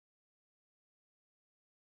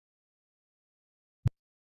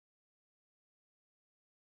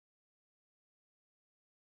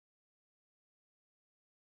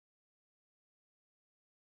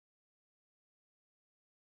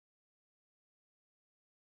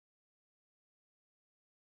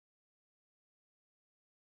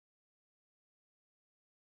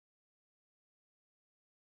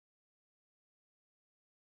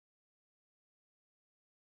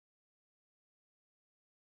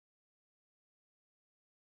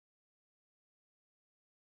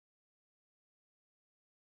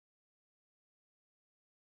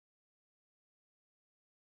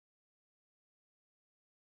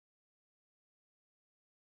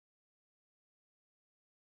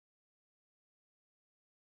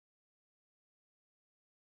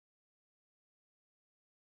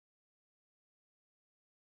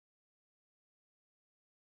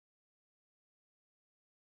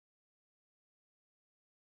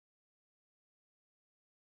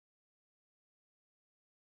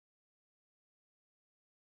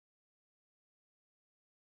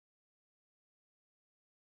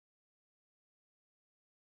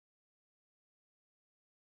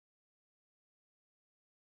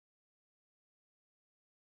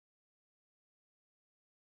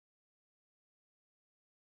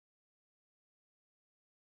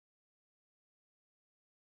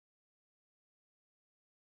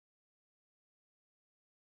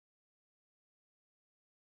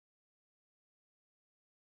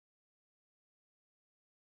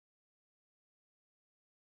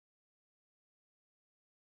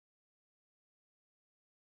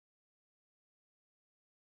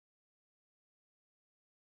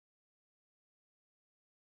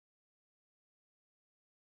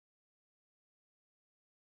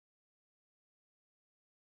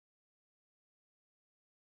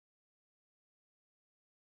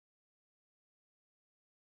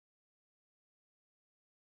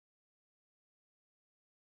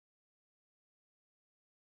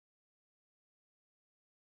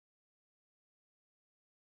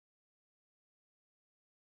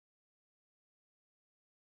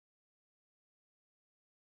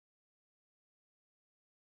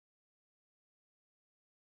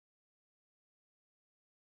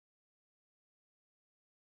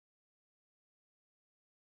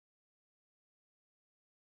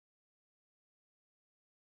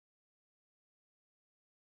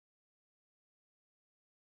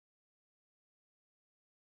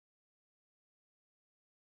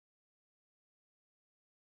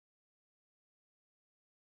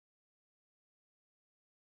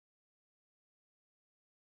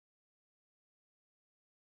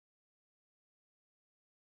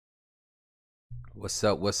What's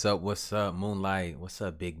up? What's up? What's up? Moonlight. What's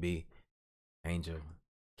up, Big B? Angel,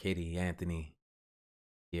 Kitty, Anthony,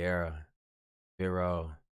 Sierra,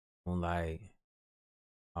 Vero, Moonlight.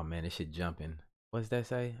 Oh man, this shit jumping. What's that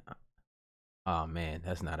say? Oh man,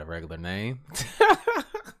 that's not a regular name.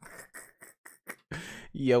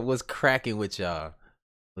 Yo, what's cracking with y'all?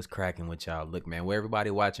 What's cracking with y'all? Look, man, where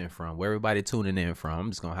everybody watching from? Where everybody tuning in from?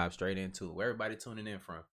 I'm just gonna hop straight into it. Where everybody tuning in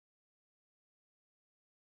from?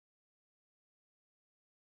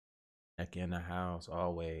 Back in the house,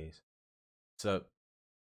 always. What's up,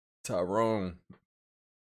 Tyrone?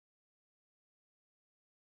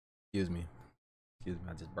 Excuse me. Excuse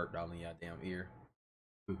me, I just burped all in y'all damn ear.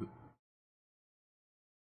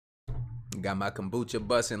 Got my kombucha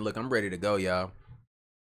busting. Look, I'm ready to go, y'all.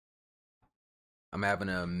 I'm having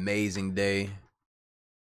an amazing day.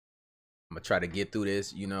 I'm gonna try to get through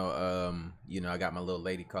this. You know, I got my little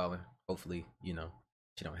lady calling. Hopefully,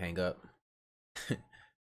 she don't hang up.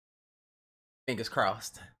 Fingers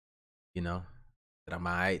crossed. That I'm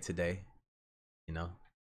alright today. All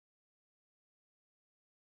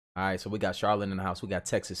right, so we got Charlotte in the house. We got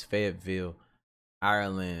Texas, Fayetteville,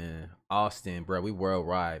 Ireland, Austin, bro. We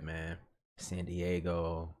worldwide, man. San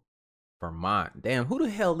Diego, Vermont. Damn, who the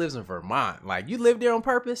hell lives in Vermont? Like, you live there on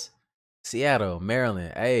purpose? Seattle,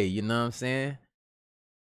 Maryland. Hey, you know what I'm saying?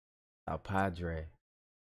 South Padre,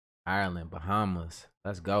 Ireland, Bahamas.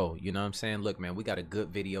 Let's go. You know what I'm saying? Look, man, we got a good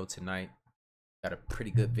video tonight. Got a pretty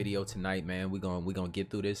good video tonight, man. We gonna get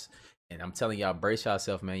through this. And I'm telling y'all, brace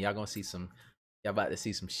yourself, man. Y'all gonna see some, y'all about to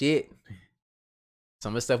see some shit.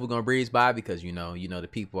 Some of the stuff we're gonna breeze by because the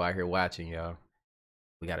people out here watching, y'all.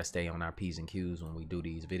 We gotta stay on our P's and Q's when we do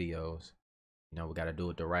these videos. We gotta do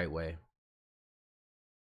it the right way.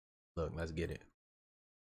 Look, let's get it.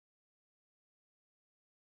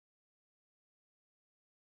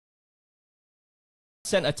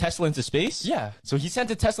 Sent a Tesla into space? Yeah. So he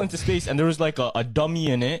sent a Tesla into space and there was like a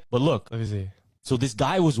dummy in it. But look. Let me see. So this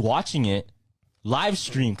guy was watching it live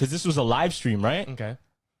stream because this was a live stream, right? Okay.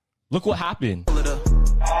 Look what happened.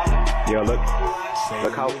 Yo, look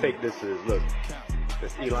how fake this is. Look,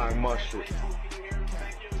 this Elon Musk shit.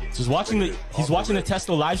 So he's watching the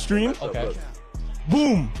Tesla live stream. Okay. Look.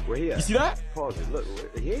 Boom. Where he at? You see that? Pause it. Look,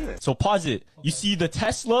 he ain't it. So pause it. You see the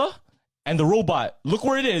Tesla and the robot. Look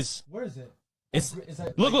where it is. Where is it? It's Is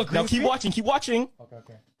that look. like Now green keep screen? watching. Keep watching.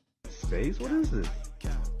 Okay. Space? What is this?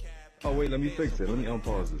 Oh wait, let me fix it. Let me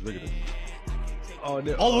unpause this. Look at this. Oh,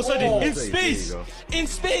 All of a sudden, in there space. you go. In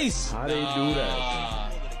space. How they do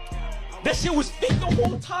that? That shit was fake the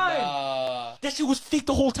whole time. That shit was fake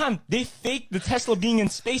the whole time. They faked the Tesla being in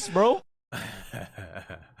space, bro.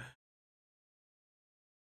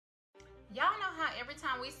 Y'all know how every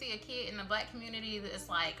time we see a kid in the black community that's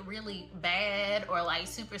like really bad or like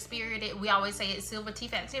super spirited, we always say it's silver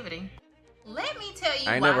teeth activity. Let me tell you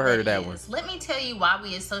I ain't why never heard of that is. one. Let me tell you why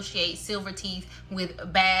we associate silver teeth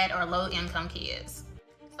with bad or low income kids.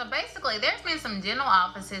 So basically, there's been some dental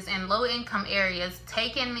offices in low income areas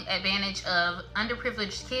taking advantage of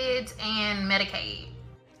underprivileged kids and Medicaid.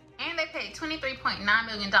 And they paid $23.9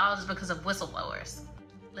 million because of whistleblowers.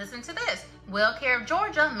 Listen to this. WellCare of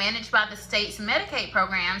Georgia, managed by the state's Medicaid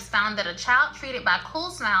programs, found that a child treated by Cool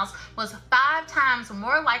Smiles was 5 times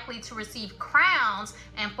more likely to receive crowns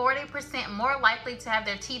and 40% more likely to have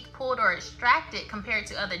their teeth pulled or extracted compared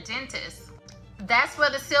to other dentists. That's where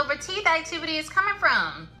the silver teeth activity is coming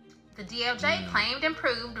from. The DOJ claimed and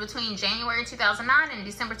proved between January 2009 and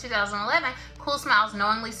December 2011, Cool Smiles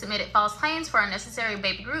knowingly submitted false claims for unnecessary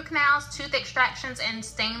baby root canals, tooth extractions, and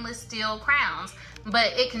stainless steel crowns.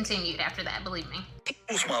 But it continued after that, believe me.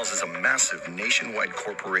 Cool Smiles is a massive nationwide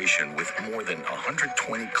corporation with more than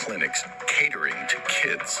 120 clinics catering to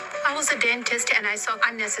kids. I was a dentist and I saw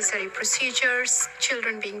unnecessary procedures,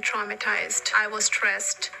 children being traumatized. I was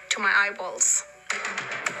stressed to my eyeballs.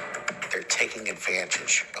 They're taking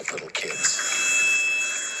advantage of little kids.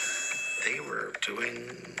 They were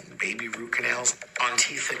doing baby root canals on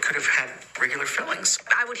teeth that could have had regular fillings.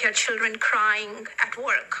 I would hear children crying at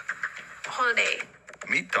work the whole day.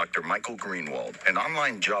 Meet Dr. Michael Greenwald. An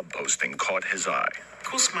online job posting caught his eye.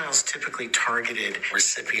 Cool Smiles typically targeted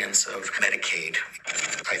recipients of Medicaid.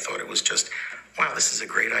 I thought it was just, wow, this is a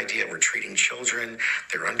great idea. We're treating children.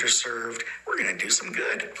 They're underserved. We're going to do some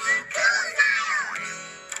good.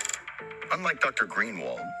 Unlike Dr.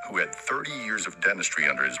 Greenwald, who had 30 years of dentistry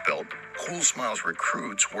under his belt, Cool Smiles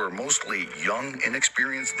recruits were mostly young,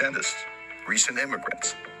 inexperienced dentists, recent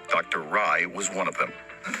immigrants. Dr. Rai was one of them.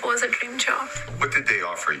 It was a dream job. What did they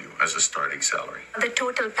offer you as a starting salary? The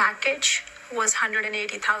total package was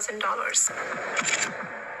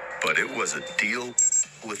 $180,000. But it was a deal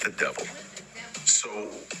with the devil. So,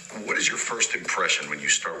 what is your first impression when you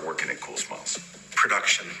start working at Cool Smiles?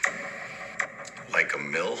 Production. Like a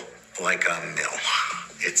mill? Like a mill.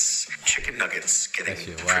 It's chicken nuggets getting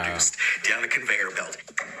produced down a conveyor belt.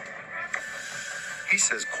 He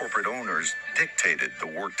says corporate owners dictated the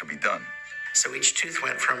work to be done. So each tooth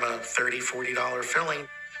went from a $30, $40 filling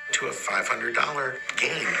to a $500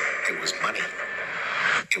 gain. It was money.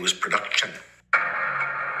 It was production.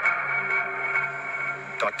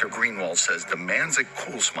 Dr. Greenwald says demands at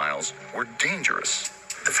Cool Smiles were dangerous.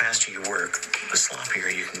 The faster you work, the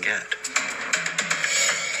sloppier you can get.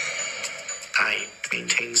 I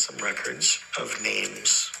maintain some records of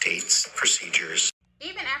names, dates, procedures.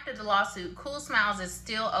 Even after the lawsuit, Cool Smiles is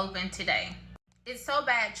still open today. It's so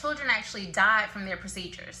bad, children actually died from their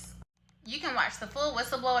procedures. You can watch the full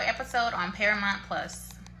Whistleblower episode on Paramount Plus.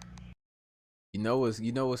 You know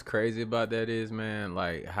what's crazy about that is, man?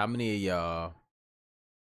 Like, how many of y'all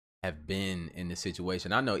have been in this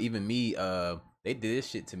situation? I know even me, they did this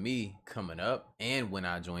shit to me coming up and when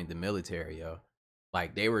I joined the military, yo.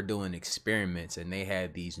 Like, they were doing experiments and they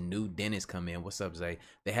had these new dentists come in. What's up, Zay?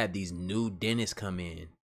 They had these new dentists come in.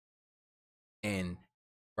 And,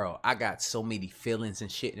 bro, I got so many feelings and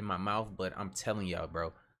shit in my mouth, but I'm telling y'all,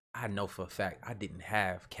 bro, I know for a fact I didn't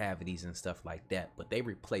have cavities and stuff like that, but they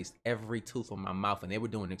replaced every tooth on my mouth and they were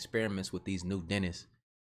doing experiments with these new dentists.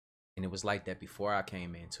 And it was like that before I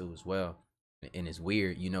came in too as well. And it's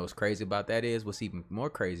weird. You know what's crazy about that is, what's even more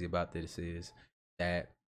crazy about this is that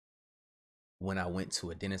when I went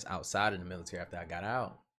to a dentist outside of the military after I got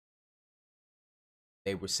out,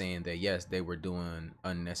 they were saying that, yes, they were doing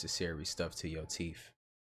unnecessary stuff to your teeth.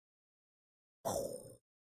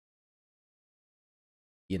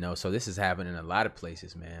 You know, so this is happening in a lot of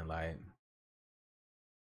places, man. Like,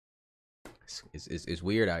 it's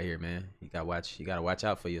weird out here, man. You gotta watch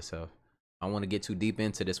out for yourself. I don't want to get too deep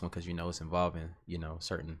into this one because, you know, it's involving, you know,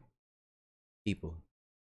 certain people.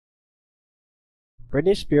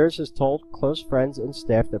 Britney Spears has told close friends and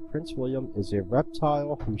staff that Prince William is a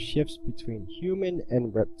reptile who shifts between human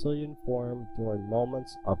and reptilian form during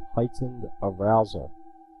moments of heightened arousal.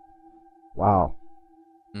 Wow.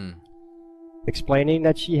 Explaining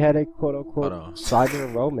that she had a quote-unquote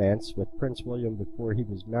cyber romance with Prince William before he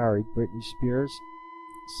was married, Britney Spears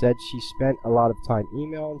said she spent a lot of time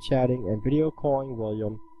emailing, chatting, and video calling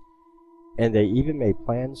William, and they even made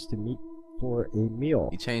plans to meet for a meal.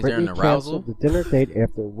 He changed their arousal? Canceled the dinner date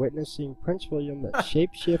after witnessing Prince William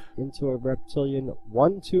shapeshift into a reptilian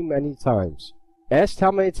one too many times. Asked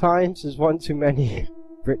how many times is one too many,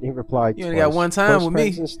 Britney replied You only got one time Close with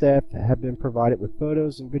friends me. and staff have been provided with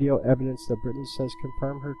photos and video evidence that Britney says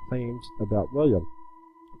confirm her claims about William.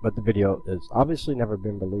 But the video has obviously never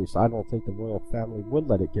been released. I don't think the royal family would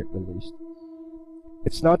let it get released.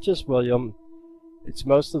 It's not just William, it's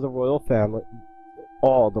most of the royal family.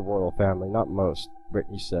 All the royal family, not most,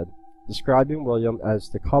 Britney said, describing William as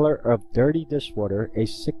the color of dirty dishwater, a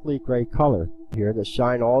sickly gray color here that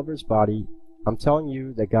shine all over his body. I'm telling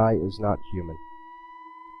you, the guy is not human.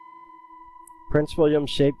 Prince William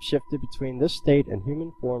shape-shifted between this state and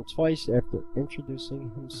human form twice after introducing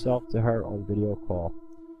himself to her on video call.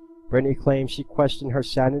 Britney claims she questioned her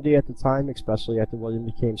sanity at the time, especially after William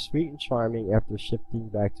became sweet and charming after shifting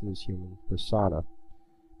back to his human persona.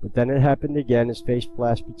 But then it happened again, his face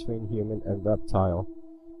flashed between human and reptile.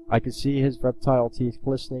 I could see his reptile teeth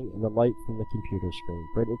glistening in the light from the computer screen.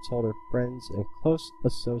 Britney told her friends and close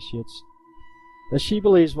associates that she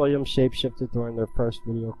believes William shapeshifted during their first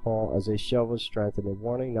video call as a show of strength and a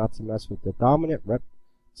warning not to mess with the dominant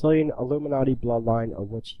reptilian Illuminati bloodline of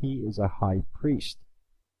which he is a high priest.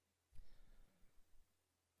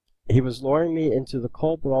 He was luring me into the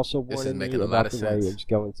cult, but also warning me about the way it was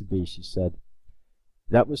going to be, she said.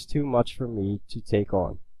 That was too much for me to take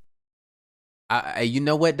on. You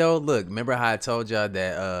know what though? Look, remember how I told y'all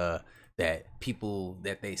that that people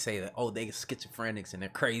that they say that, oh, they schizophrenics and they're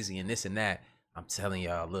crazy and this and that. I'm telling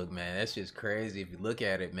y'all, look, man, that's just crazy. If you look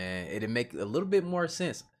at it, man, it'd make a little bit more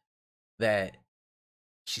sense that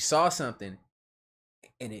she saw something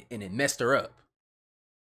and it messed her up.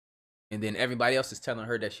 And then everybody else is telling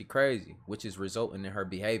her that she's crazy, which is resulting in her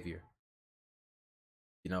behavior.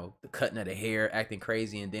 You know, the cutting of the hair, acting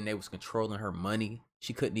crazy, and then they was controlling her money.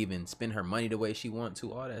 She couldn't even spend her money the way she wanted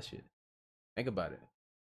to, all that shit. Think about it.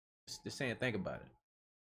 Just saying, think about it.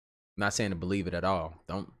 I'm not saying to believe it at all.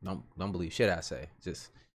 Don't believe shit I say. Just,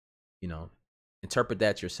 you know, interpret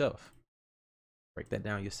that yourself. Break that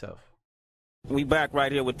down yourself. We back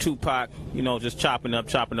right here with Tupac, you know, just chopping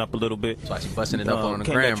up a little bit. That's why she busting it up on the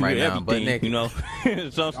Can't gram let you right hear now, but everything, naked. you know.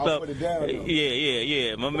 Some stuff. Put it down,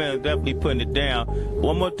 Yeah. My man definitely putting it down.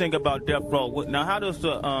 One more thing about Death Row. Now, how does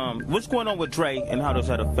the what's going on with Dre, and how does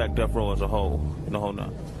that affect Death Row as a whole? In the whole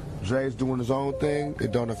now. Dre's doing his own thing.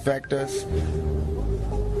 It don't affect us.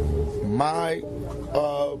 My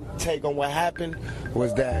take on what happened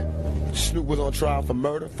was that Snoop was on trial for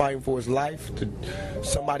murder, fighting for his life.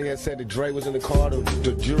 Somebody had said that Dre was in the car.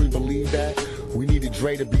 The jury believed that. We needed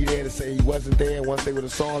Dre to be there to say he wasn't there. And once they would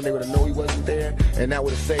have saw him, they would have known he wasn't there. And that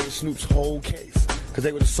would have saved Snoop's whole case. Because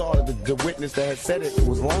they would have saw that the witness that had said it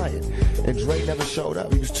was lying. And Dre never showed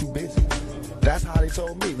up. He was too busy. That's how they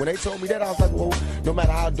told me. When they told me that, I was like, well, no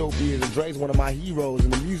matter how dope he is, and Dre's one of my heroes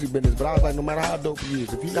in the music business, but I was like, no matter how dope he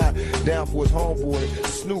is, if he's not down for his homeboy,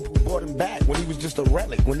 Snoop, who brought him back when he was just a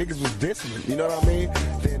relic, when niggas was dissing him, you know what I mean?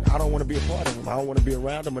 Then I don't want to be a part of him. I don't want to be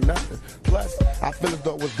around him or nothing. Plus, I feel as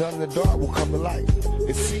though what's done in the dark will come to light.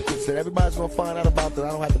 It's secrets that everybody's going to find out about that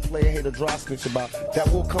I don't have to play a hate or draw snitch about. That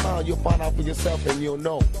will come out, you'll find out for yourself, and you'll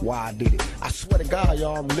know why I did it. I swear to God,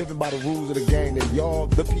 y'all, I'm living by the rules of the game that y'all,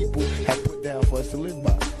 the people, have put down for us to live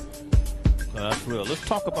by. That's real. Let's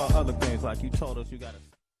talk about other things like you told us you got to.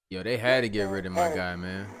 Yo, they had to get rid of my guy,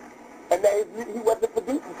 man. And he wasn't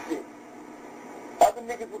producing shit. Other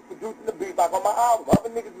niggas was producing the beat, like on my album. Other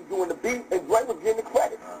niggas was doing the beat, and Dre was getting the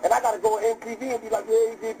credit. And I gotta go on MTV and be like, yeah,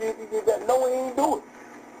 he did this, he did that. No, he ain't do it.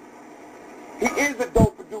 He is a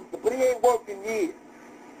dope producer, but he ain't worked in years.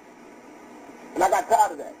 And I got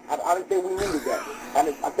tired of that. I didn't think we needed that.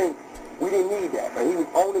 I think we didn't need that. And he was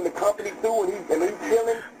owning the company too, and he's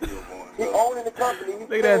chilling. He owning the company. He's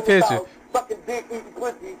look at that picture. Sucking dick, eating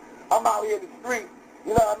pussy. I'm out here in the street,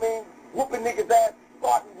 you know what I mean? Whooping niggas' ass,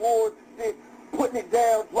 starting wars and shit, putting it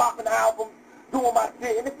down, dropping albums, doing my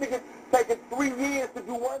shit. And this nigga's taking 3 years to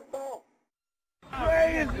do one song.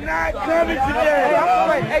 Dre is not coming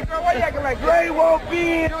today. Hey, girl, why you acting like Dre won't be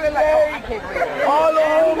here today. All the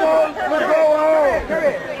homos will go home.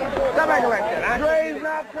 Stop acting like that. Dre's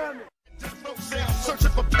not coming.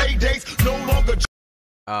 Searching for paydays, no longer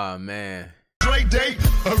Oh, man. Dre Day,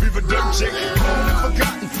 or even Dirt J,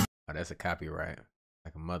 forgotten. Oh, that's a copyright.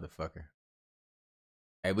 Like a motherfucker.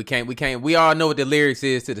 Hey, we all know what the lyrics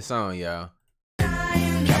is to the song, y'all.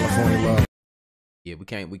 California love. Yeah, we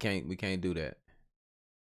can't do that.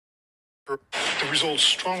 The results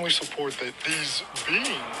strongly support that these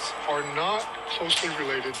beings are not closely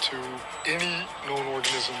related to any known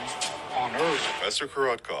organism on Earth. Professor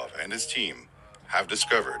Korotkov and his team have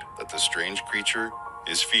discovered that the strange creature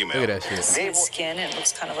is female. Look at that shit. Its skin, it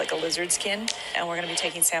looks kind of like a lizard skin, and we're going to be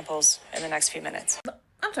taking samples in the next few minutes.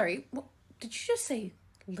 I'm sorry, did you just say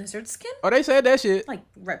lizard skin? Oh, they said that shit. Like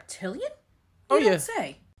reptilian? Oh, You yeah. don't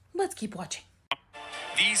say. Let's keep watching.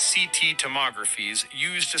 These CT tomographies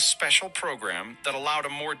used a special program that allowed a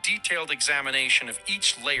more detailed examination of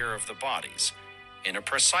each layer of the bodies in a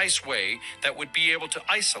precise way that would be able to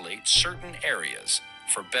isolate certain areas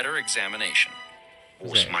for better examination.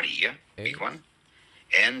 Was Maria, big one,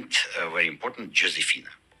 and very important, Josefina,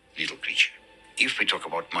 little creature. If we talk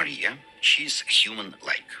about Maria, she's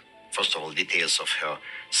human-like. First of all, details of her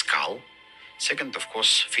skull. Second, of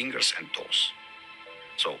course, fingers and toes.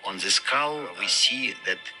 So on the skull, we see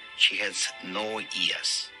that she has no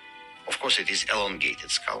ears. Of course, it is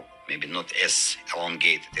elongated skull, maybe not as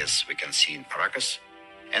elongated as we can see in Paracas.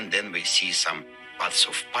 And then we see some parts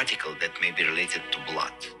of particle that may be related to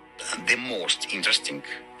blood. The most interesting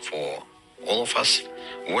for all of us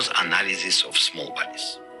was analysis of small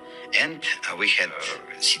bodies. And we had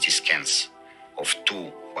CT scans of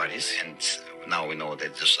 2 bodies, and now we know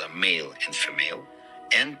that there's a male and female.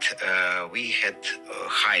 And we had a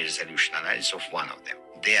high resolution analysis of one of them.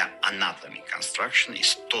 Their anatomy construction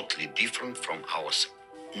is totally different from ours.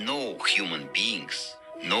 No human beings,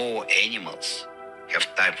 no animals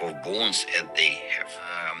have type of bones as they have.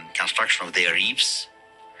 Construction of their ribs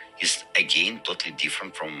is again totally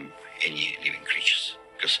different from any living creatures.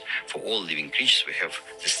 Because for all living creatures, we have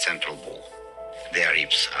this central ball. Their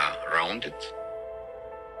ribs are rounded,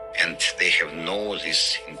 and they have no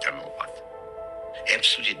this internal part.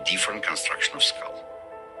 Absolutely different construction of skull.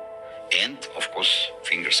 And, of course,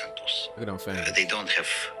 fingers and toes. Look at them fingers. They don't have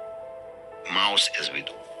mouths as we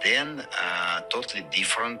do. Then, totally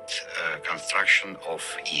different construction of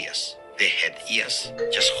ears. They had ears,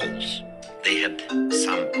 just holes. They had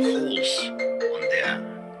some holes on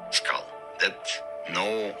their skull that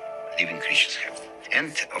no living creatures have.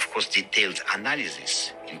 And, of course, detailed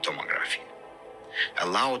analysis in tomography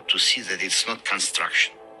allowed to see that it's not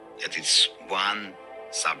construction, that it's one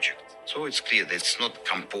subject. So it's clear that it's not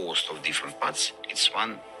composed of different parts, it's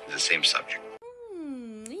one the same subject.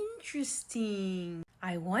 Interesting.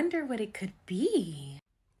 I wonder what it could be.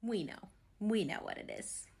 We know. We know what it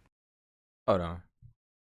is. Hold on.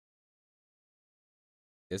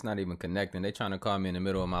 It's not even connecting. They trying to call me in the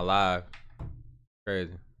middle of my live.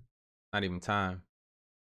 Crazy. Not even time.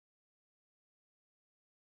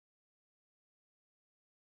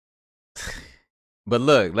 But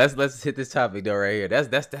look, let's hit this topic though right here. That's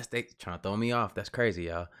they trying to throw me off. That's crazy,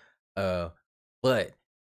 y'all. But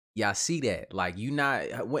y'all see that? Like, you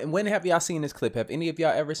not when have y'all seen this clip? Have any of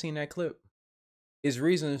y'all ever seen that clip? Is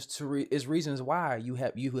reasons why you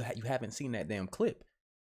haven't seen that damn clip.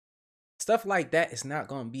 Stuff like that is not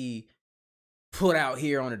gonna be put out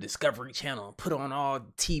here on the Discovery Channel, put on all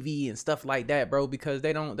TV and stuff like that, bro, because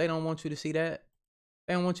they don't want you to see that.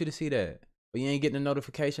 They don't want you to see that. But you ain't getting the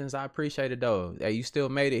notifications. I appreciate it though. Hey, you still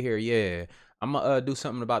made it here. Yeah, I'm gonna do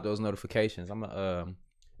something about those notifications.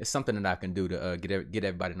 It's something that I can do to get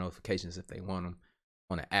everybody notifications if they want them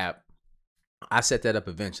on the app. I set that up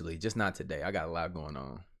eventually, just not today. I got a lot going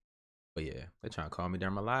on. But yeah, they're trying to call me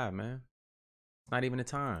during my live, man. It's not even the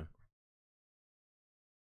time.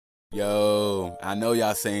 Yo, I know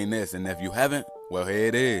y'all seen this, and if you haven't, well, here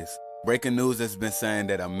it is. Breaking news has been saying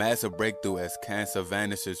that a massive breakthrough as cancer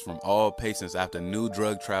vanishes from all patients after new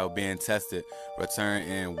drug trial being tested return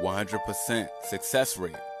in 100% success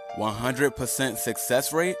rate. 100%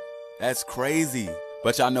 success rate? That's crazy.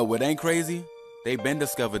 But y'all know what ain't crazy? They been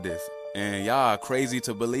discovered this. And y'all are crazy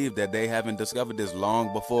to believe that they haven't discovered this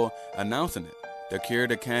long before announcing it. The cure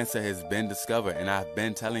to cancer has been discovered, and I've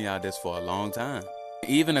been telling y'all this for a long time.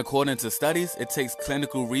 Even according to studies, it takes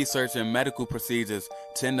clinical research and medical procedures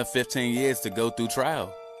 10 to 15 years to go through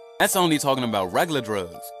trial. That's only talking about regular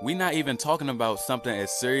drugs. We're not even talking about something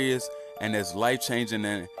as serious and as life-changing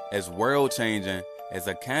and as world-changing as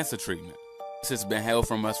a cancer treatment. This has been held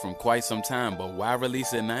from us from quite some time, but why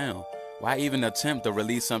release it now? Why even attempt to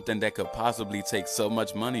release something that could possibly take so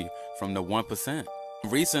much money from the 1%?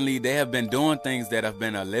 Recently, they have been doing things that have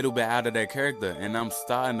been a little bit out of their character, and I'm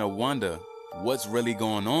starting to wonder what's really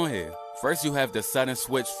going on here. First, you have the sudden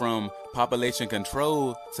switch from population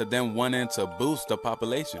control to them wanting to boost the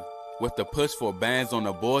population with the push for bans on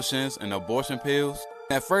abortions and abortion pills.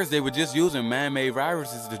 At first, they were just using man-made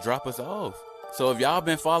viruses to drop us off. So if y'all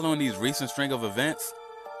been following these recent string of events,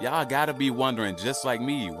 y'all gotta be wondering, just like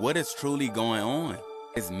me, what is truly going on?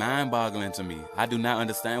 It's mind-boggling to me. I do not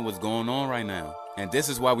understand what's going on right now. And this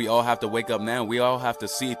is why we all have to wake up now. We all have to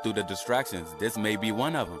see through the distractions. This may be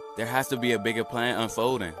one of them. There has to be a bigger plan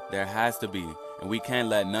unfolding. There has to be. And we can't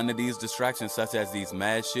let none of these distractions, such as these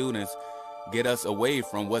mass shootings, get us away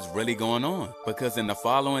from what's really going on. Because in the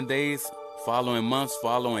following days, following months,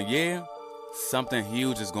 following year, something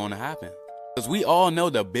huge is going to happen. Because we all know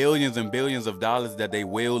the billions and billions of dollars that they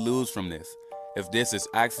will lose from this, if this is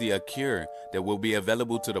actually a cure that will be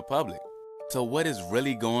available to the public. So what is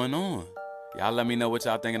really going on? Y'all let me know what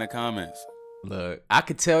y'all think in the comments. Look, I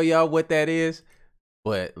could tell y'all what that is,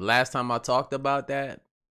 but last time I talked about that,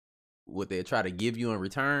 what they try to give you in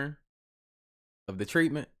return of the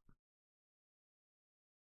treatment.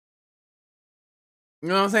 You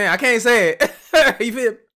know what I'm saying? I can't say it. You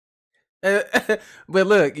feel? But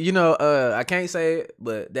look, you know, I can't say it,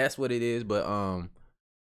 but that's what it is. But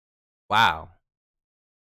wow.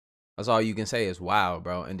 That's all you can say is wow,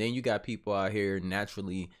 bro. And then you got people out here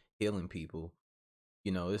naturally healing people.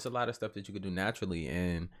 You know, there's a lot of stuff that you could do naturally,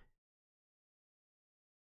 and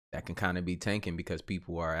that can kind of be tanking because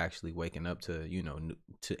people are actually waking up to, you know,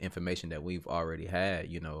 to information that we've already had,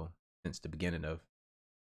 you know, since the beginning of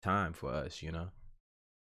time for us, you know.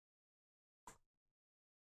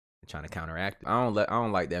 Trying to counteract it. I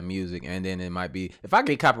don't like that music, and then it might be, if I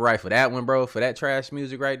get copyright for that one, bro, for that trash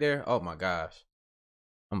music right there, oh my gosh,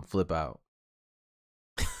 I'm gonna flip out.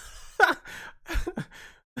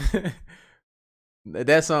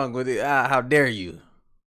 That song with it, how dare you?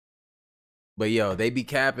 But yo, they be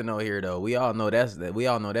capping on here though. We all know that's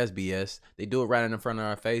BS. They do it right in front of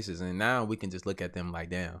our faces, and now we can just look at them like,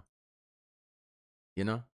 damn, you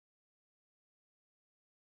know.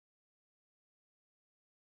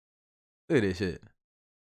 Look at this shit.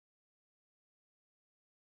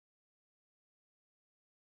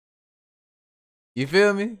 You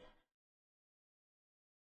feel me?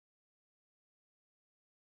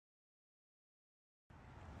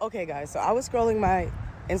 Okay, guys, so I was scrolling my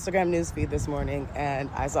Instagram newsfeed this morning, and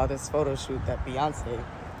I saw this photo shoot that Beyonce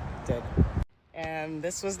did. And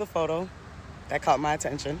this was the photo that caught my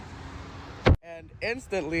attention. And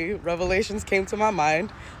instantly, revelations came to my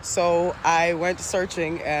mind, so I went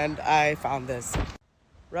searching, and I found this.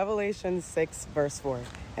 Revelation 6, verse 4.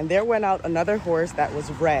 And there went out another horse that was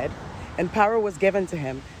red, and power was given to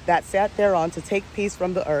him that sat thereon to take peace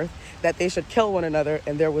from the earth, that they should kill one another,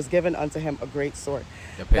 and there was given unto him a great sword.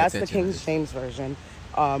 That's the King James Version.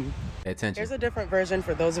 Pay attention. Here's a different version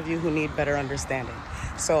for those of you who need better understanding.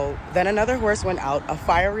 So, then another horse went out, a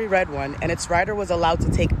fiery red one, and its rider was allowed to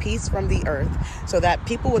take peace from the earth, so that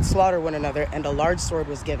people would slaughter one another, and a large sword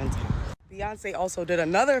was given to him. Beyonce also did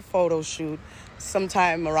another photo shoot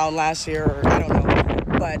sometime around last year, or I don't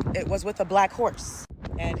know, but it was with a black horse.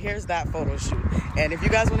 And here's that photo shoot. And if you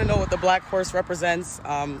guys want to know what the black horse represents,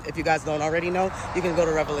 if you guys don't already know, you can go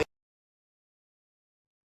to Revelation.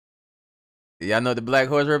 Y'all know what the black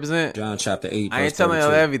horse represent? John chapter 8. I ain't telling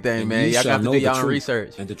y'all everything, man. Y'all got to do your own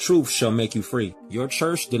research. And the truth shall make you free. Your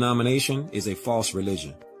church denomination is a false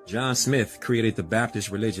religion. John Smith created the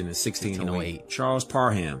Baptist religion in 1608. Charles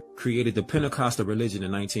Parham created the Pentecostal religion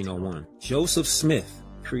in 1901. Joseph Smith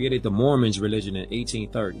created the Mormons religion in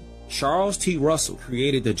 1830. Charles T. Russell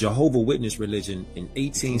created the Jehovah's Witness religion in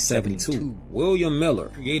 1872. William Miller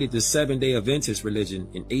created the Seventh-day Adventist religion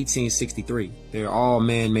in 1863. They're all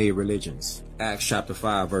man-made religions. Acts chapter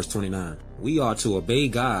 5 verse 29. We are to obey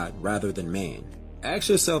God rather than man. Ask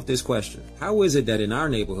yourself this question. How is it that in our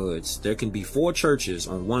neighborhoods there can be 4 churches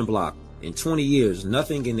on one block? In 20 years,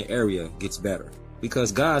 nothing in the area gets better.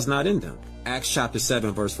 Because God's not in them. Acts chapter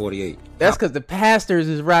 7 verse 48. That's because the pastors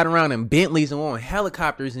is riding around in Bentleys and on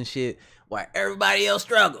helicopters and shit while everybody else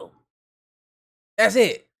struggle. That's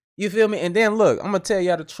it. You feel me? And then look, I'm gonna tell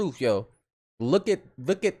y'all the truth, yo. Look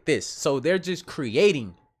at this. So they're just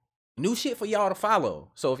creating new shit for y'all to follow.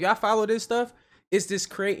 So if y'all follow this stuff, it's just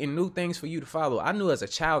creating new things for you to follow. I knew as a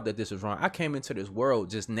child that this was wrong. I came into this world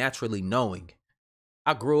just naturally knowing.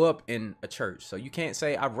 I grew up in a church, so you can't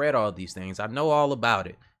say I've read all these things. I know all about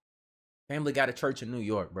it. Family got a church in New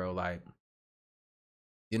York, bro. Like,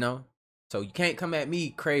 you know, so you can't come at me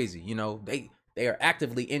crazy. You know, they are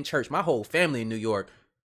actively in church. My whole family in New York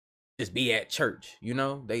just be at church. You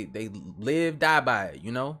know, they live, die by it.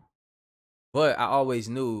 You know, but I always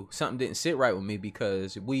knew something didn't sit right with me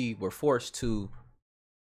because we were forced to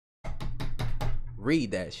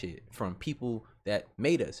read that shit from people that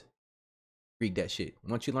made us read that shit.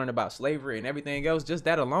 Once you learn about slavery and everything else, just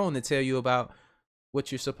that alone to tell you about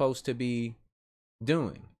what you're supposed to be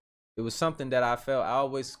doing. It was something that I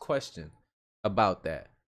always questioned about that.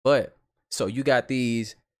 But so you got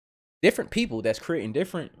these different people that's creating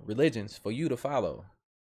different religions for you to follow.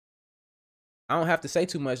 I don't have to say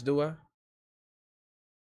too much, do I?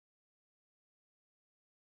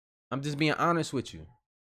 I'm just being honest with you.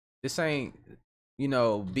 This ain't, you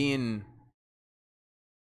know, being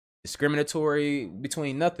discriminatory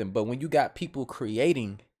between nothing. But when you got people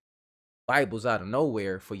creating Bibles out of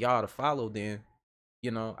nowhere for y'all to follow, then,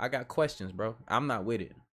 you know, I got questions, bro. I'm not with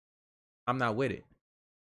it. I'm not with it.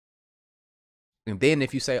 And then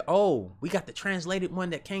if you say, oh, we got the translated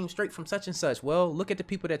one that came straight from such and such. Well, look at the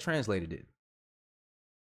people that translated it.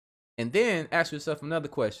 And then ask yourself another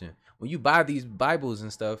question. When you buy these Bibles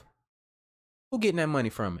and stuff, who getting that money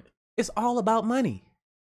from it? It's all about money.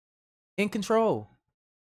 In control.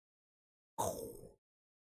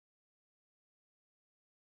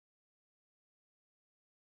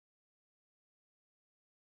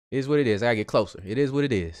 It is what it is. I gotta get closer. It is what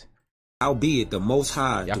it is. Howbeit the Most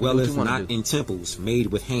High dwelleth not in temples made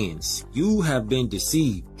with hands. You have been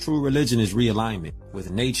deceived. True religion is realignment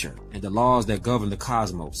with nature and the laws that govern the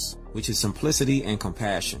cosmos, which is simplicity and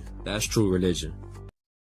compassion. That's true religion.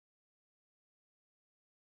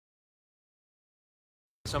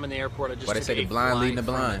 So I'm in the airport. I just Why they took say the a blind leading the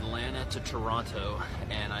flight blind? from Atlanta to Toronto,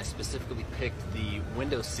 and I specifically picked the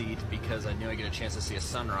window seat because I knew I'd get a chance to see a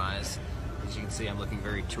sunrise. As you can see, I'm looking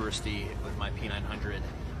very touristy with my P900.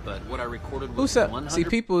 But what I recorded was 100. See,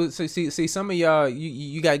 people. See, some of y'all,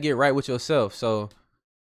 you gotta get right with yourself. So,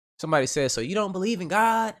 somebody says, so you don't believe in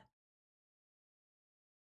God?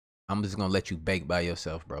 I'm just gonna let you bake by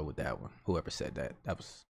yourself, bro. With that one, whoever said that,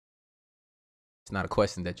 it's not a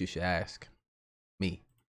question that you should ask me.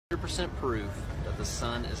 100% proof that the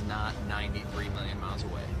sun is not 93 million miles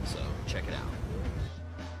away. So check it out.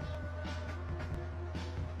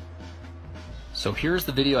 So here's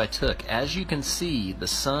the video I took. As you can see, the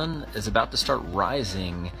sun is about to start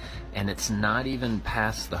rising, and it's not even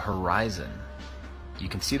past the horizon. You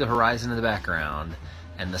can see the horizon in the background,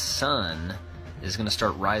 and the sun is going to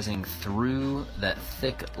start rising through that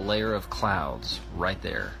thick layer of clouds right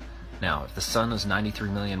there. Now, if the sun is 93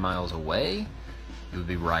 million miles away, it would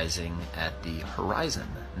be rising at the horizon,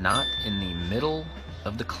 not in the middle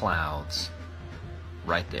of the clouds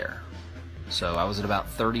right there. So I was at about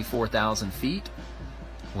 34,000 feet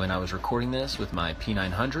when I was recording this with my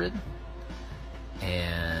P900,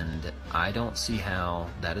 and I don't see how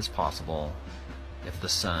that is possible if the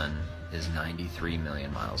sun is 93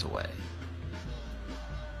 million miles away.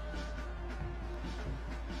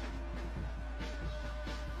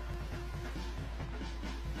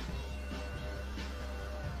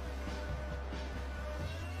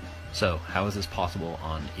 So, how is this possible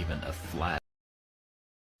on even a flat?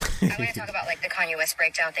 I want to talk about like the Kanye West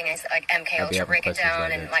breakdown thing, is like MK Ultra break it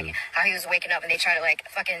down, and like how he was waking up and they try to like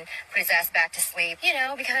fucking put his ass back to sleep. You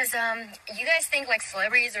know, because you guys think like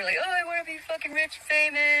celebrities are like, oh, I want to be fucking rich and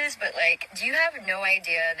famous, but like, do you have no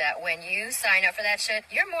idea that when you sign up for that shit,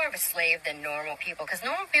 you're more of a slave than normal people? Because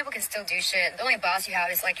normal people can still do shit. The only boss you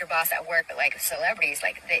have is like your boss at work, but like celebrities,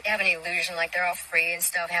 like they have an illusion like they're all free and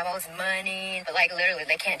stuff, have all this money, but like literally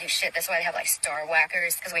they can't do shit. That's why they have like star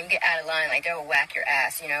whackers, because when you get out of line, like they'll whack your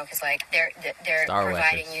ass, you know. Because like they're Star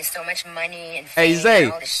providing whackers. You so much money and fame. Hey Zay,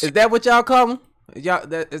 and all this is that what y'all call them?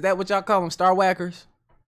 Is that what y'all call them? Star whackers?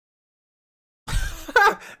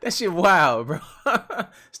 That shit wild, bro.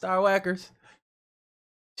 Star whackers.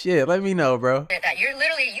 Shit, let me know, bro. That you're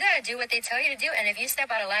literally, you gotta do what they tell you to do. And if you step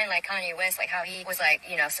out of line like Kanye West, like how he was like,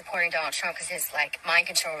 you know, supporting Donald Trump because his like mind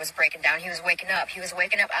control was breaking down. He was waking up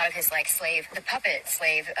out of his like slave, the puppet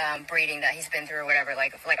slave breeding that he's been through or whatever.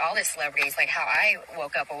 Like all these celebrities, like how I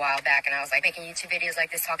woke up a while back and I was like making YouTube videos like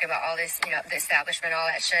this, talking about all this, you know, the establishment, all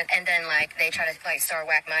that shit. And then like they try to like star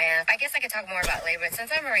whack my ass. I guess I could talk more about it later, but since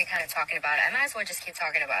I'm already kind of talking about it, I might as well just keep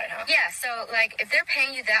talking about it, huh? Yeah, so like if they're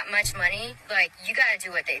paying you that much money, like you gotta do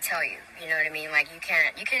what they tell you. You know what I mean? Like you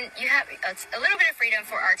have a little bit of freedom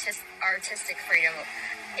for artistic freedom,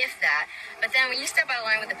 if that. But then when you step out of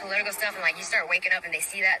line with the political stuff and like you start waking up and they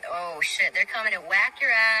see that, oh shit, they're coming to whack your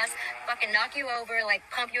ass, fucking knock you over, like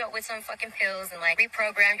pump you up with some fucking pills and like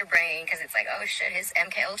reprogram your brain, because it's like, oh shit, his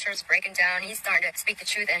MK Ultra is breaking down, he's starting to speak the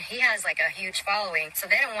truth, and he has like a huge following. So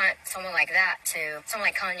they don't want someone like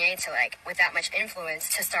Kanye to like, with that much influence,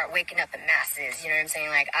 to start waking up the masses. You know what I'm saying?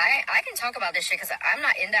 Like I can talk about this shit because I'm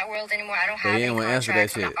not in that world anymore. I don't have any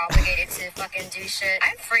contracts. I'm not obligated to fucking do shit.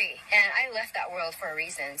 I'm free, and I left that world for a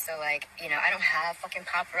reason. So like, you know, I don't have fucking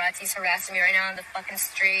paparazzis harassing me right now on the fucking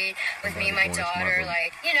street with me and my daughter.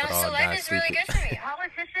 Like, you know, so life is really good for me.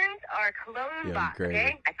 Politicians are clone bots,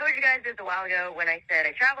 okay? I told you guys this a while ago when I said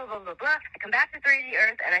I travel, blah, blah, blah. I come back to 3D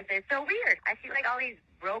Earth and I say, it's so weird. I see like all these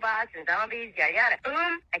robots and zombies, yada yada.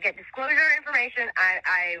 Boom, I get disclosure information.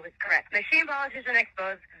 I was correct. Machine politician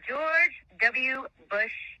exposed. George W.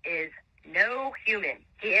 Bush is no human.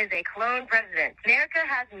 He is a clone president. America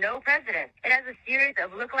has no president. It has a series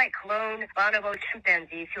of look-like clone bonobo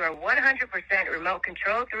chimpanzees who are 100% remote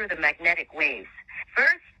controlled through the magnetic waves.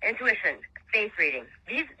 First, intuition, face reading.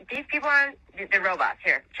 These people are the robots.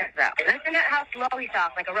 Here, check this out. Listen to how slow he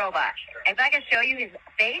talks, like a robot. If I can show you his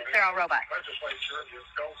face, they're all robots. Legislature is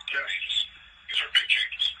health changes. These are big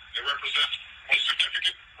changes. They represent most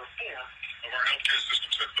significant reform of our healthcare system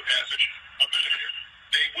since the passage of the measure.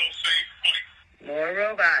 They will save money. More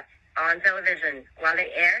robots on television while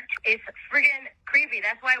they air. It's friggin' creepy.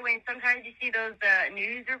 That's why when sometimes you see those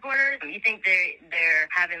news reporters, you think they're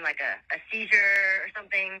having like a seizure or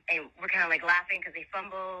something, and we're kind of like laughing because they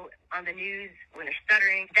fumble on the news when they're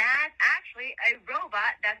stuttering. That's actually a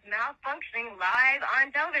robot that's malfunctioning live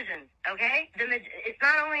on television, okay? It's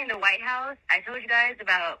not only in the White House. I told you guys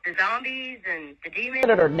about the zombies and the demons.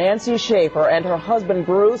 Senator Nancy Schaefer and her husband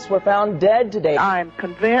Bruce were found dead today. I'm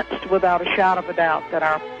convinced without a shadow of a doubt that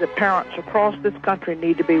the parents across this country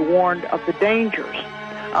need to be warned of the dangers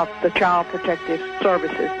of the Child Protective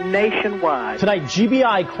Services nationwide. Tonight,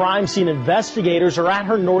 GBI crime scene investigators are at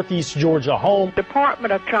her Northeast Georgia home.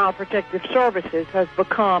 Department of Child Protective Services has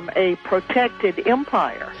become a protected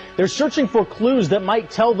empire. They're searching for clues that might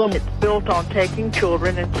tell them it's built on taking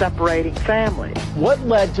children and separating families. What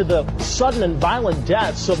led to the sudden and violent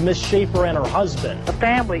deaths of Miss Schaefer and her husband? The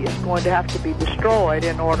family is going to have to be destroyed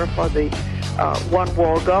in order for the one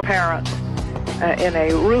world parents in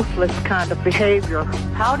a ruthless kind of behavior.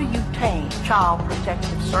 How do you tame Child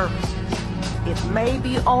Protective Services? It may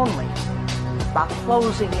be only by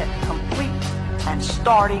closing it complete and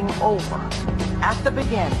starting over at the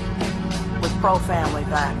beginning with pro-family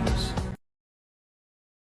values.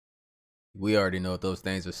 We already know what those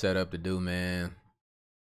things are set up to do, man.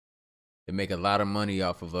 They make a lot of money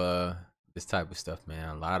off of this type of stuff, man.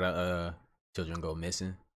 A lot of children go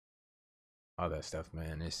missing. All that stuff,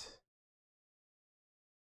 man. It's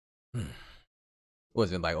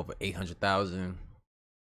was it like over 800,000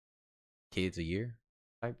 kids a year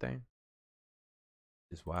type thing?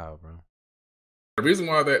 It's wild, bro. The reason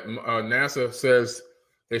why that NASA says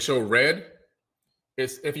they show red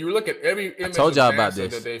is if you look at every image told y'all about NASA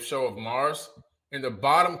this that they show of Mars, in the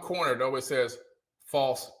bottom corner it always says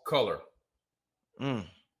false color.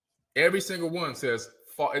 Every single one says,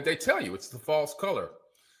 they tell you it's the false color.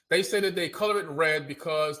 They say that they color it red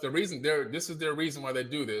because the reason this is their reason why they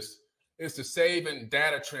do this is to save in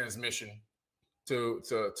data transmission to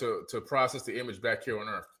process the image back here on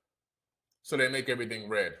Earth. So they make everything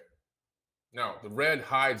red. No, the red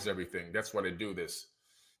hides everything. That's why they do this.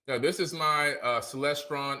 Now, this is my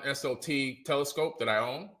Celestron SLT telescope that I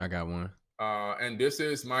own. I got one. And this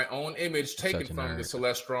is my own image taken from the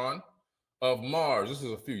Celestron of Mars. This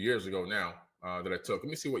is a few years ago now that I took. Let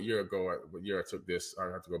me see what year I took this.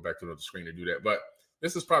 I have to go back to the screen to do that. But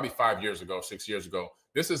this is probably 5 years ago, 6 years ago.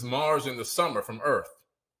 This is Mars in the summer from Earth.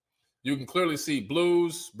 You can clearly see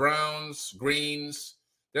blues, browns, greens.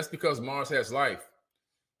 That's because Mars has life.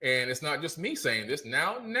 And it's not just me saying this.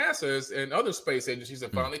 Now NASA and other space agencies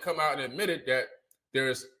have finally come out and admitted that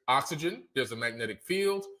there's oxygen, there's a magnetic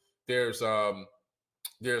field, there's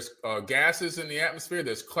gases in the atmosphere,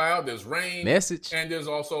 there's cloud, there's rain, and there's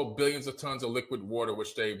also billions of tons of liquid water,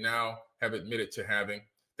 which they now have admitted to having.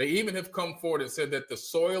 They even have come forward and said that the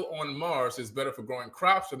soil on Mars is better for growing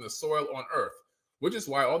crops than the soil on Earth, which is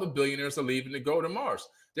why all the billionaires are leaving to go to Mars.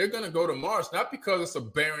 They're going to go to Mars not because it's a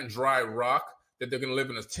barren, dry rock that they're going to live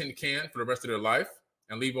in a tin can for the rest of their life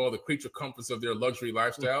and leave all the creature comforts of their luxury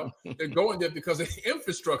lifestyle. They're going there because the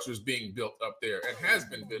infrastructure is being built up there and has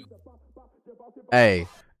been built. Hey,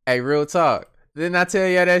 real talk. Didn't I tell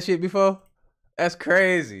you that shit before? That's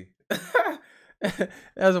crazy.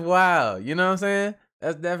 That's wild. You know what I'm saying?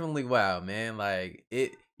 That's definitely wild, man. Like,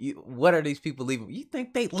 what are these people leaving? You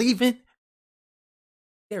think they leaving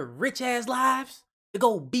their rich ass lives to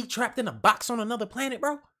go be trapped in a box on another planet,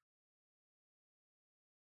 bro?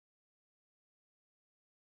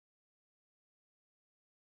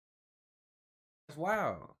 That's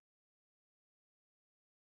wild.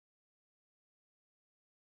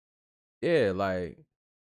 Yeah, like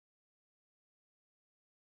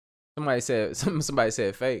somebody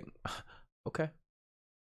said fake. Okay.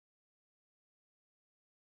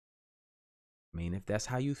 I mean, if that's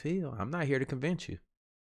how you feel, I'm not here to convince you.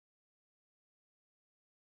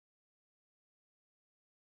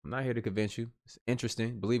 I'm not here to convince you. It's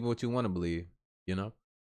interesting. Believe in what you want to believe, you know?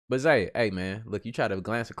 But Zay, hey man, look, you try to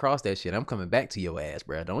glance across that shit, I'm coming back to your ass,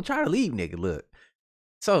 bro. Don't try to leave, nigga. Look.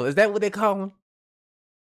 So, is that what they call him?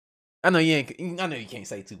 I know you can't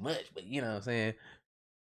say too much, but you know what I'm saying?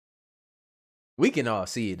 We can all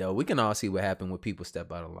see it though. We can all see what happened when people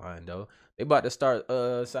step out of line though. They about to start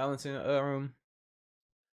silencing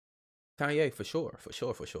Kanye for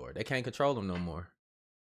sure. They can't control him no more.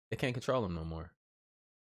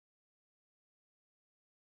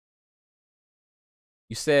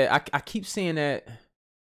 You said I keep seeing that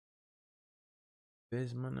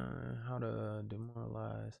how to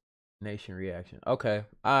demoralize nation reaction. Okay.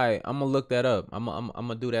 Alright, I'm gonna look that up. I'm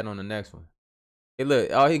gonna do that on the next one. Hey,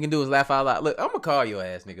 look, all he can do is laugh out loud. Look, I'm gonna call your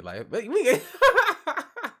ass, nigga. Like, but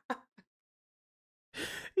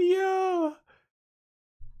yo.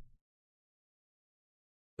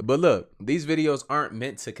 But look, these videos aren't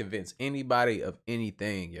meant to convince anybody of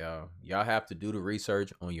anything, y'all. Y'all have to do the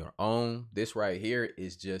research on your own. This right here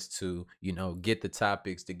is just to, get the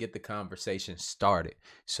topics, to get the conversation started.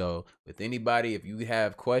 So with anybody, if you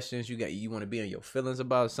have questions, you want to be on your feelings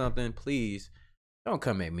about something, please don't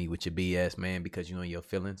come at me with your BS, man, because you're on your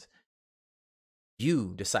feelings.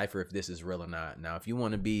 You decipher if this is real or not. Now, if you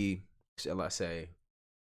want to be, shall I say,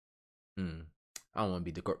 I don't want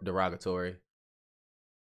to be derogatory.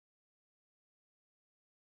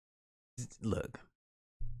 Look,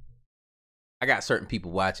 I got certain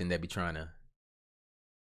people watching that be trying to,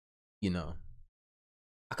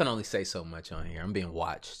 I can only say so much on here. I'm being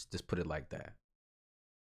watched. Just put it like that.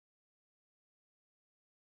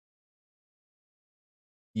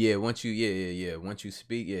 Yeah, once you, once you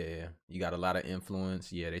speak, you got a lot of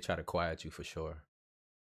influence. Yeah, they try to quiet you for sure.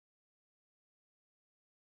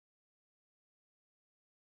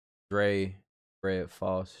 Dre spread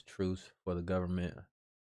false truths for the government.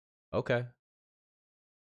 Okay.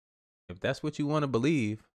 If that's what you want to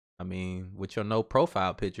believe, I mean, with your no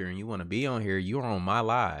profile picture and you want to be on here, you're on my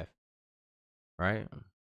live, right?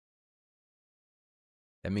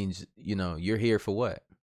 That means, you're here for what?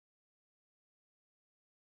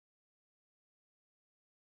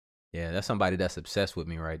 Yeah, that's somebody that's obsessed with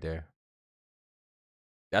me right there.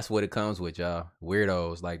 That's what it comes with, y'all.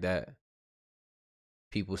 Weirdos like that.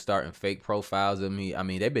 People starting fake profiles of me. I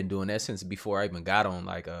mean, they've been doing that since before I even got on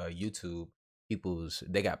like YouTube.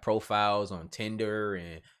 They got profiles on Tinder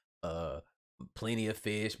and Plenty of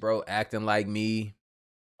Fish, bro, acting like me.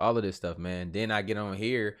 All of this stuff, man. Then I get on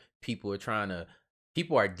here, people are trying to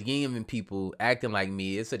People are DMing people acting like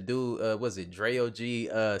me. It's a dude, was it Dre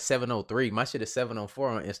OG 703? My shit is 704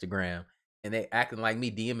 on Instagram. And they acting like me,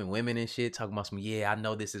 DMing women and shit, talking about some, yeah, I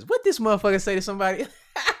know this is what this motherfucker say to somebody.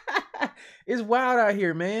 It's wild out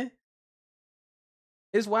here, man.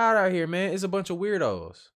 It's wild out here, man. It's a bunch of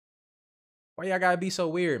weirdos. Why y'all gotta be so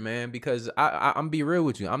weird, man? Because I'm be real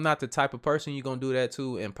with you. I'm not the type of person you gonna do that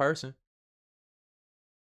to in person.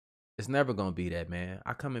 It's never gonna be that, man.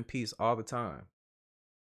 I come in peace all the time.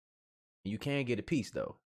 You can get a piece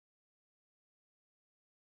though.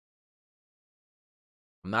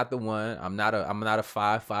 I'm not the one. I'm not a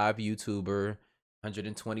 5'5" YouTuber,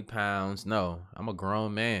 120 pounds. No, I'm a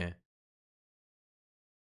grown man.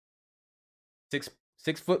 6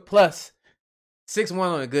 foot plus. 6'1"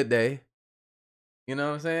 on a good day. You know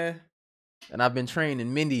what I'm saying? And I've been trained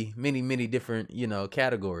in many different,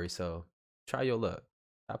 categories. So try your luck.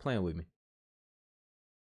 Stop playing with me.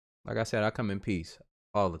 Like I said, I come in peace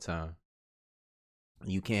all the time.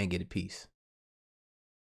 You can get a piece.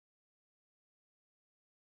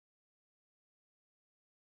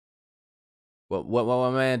 What my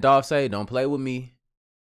man Dolph say? Don't play with me.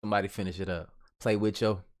 Somebody finish it up. Play with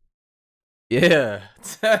yo. Yeah.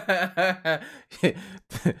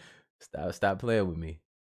 Stop playing with me.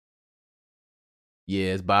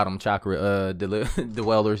 Yeah, it's bottom chakra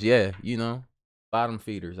dwellers. Yeah, bottom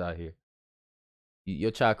feeders out here.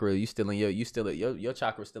 Your chakra, your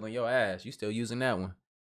chakra still in your ass. You still using that one.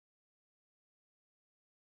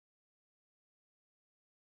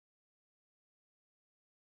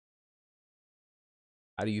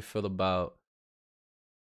 How do you feel about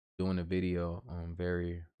doing a video on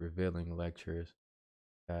very revealing lectures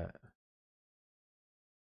that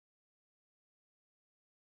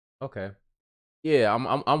okay. Yeah,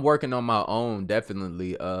 I'm working on my own,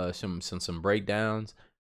 definitely. Some breakdowns.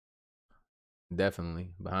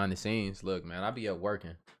 Definitely. Behind the scenes. Look, man, I be up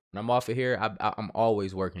working. When I'm off of here, I'm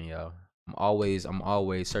always working, y'all. I'm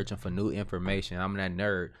always searching for new information. I'm that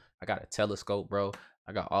nerd. I got a telescope, bro.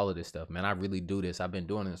 I got all of this stuff, man. I really do this. I've been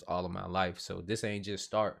doing this all of my life. So this ain't just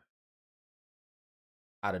start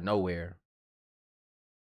out of nowhere.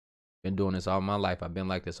 Been doing this all my life. I've been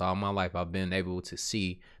like this all my life. I've been able to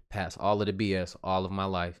see past all of the BS all of my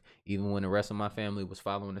life. Even when the rest of my family was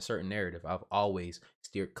following a certain narrative, I've always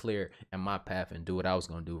steered clear in my path and do what I was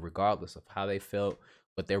going to do, regardless of how they felt,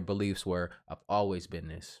 what their beliefs were. I've always been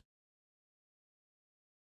this.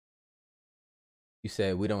 You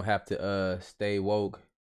said we don't have to stay woke.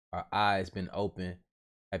 Our eyes been open.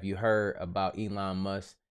 Have you heard about Elon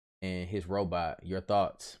Musk and his robot? Your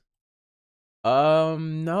thoughts?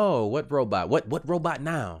 No. What robot? What robot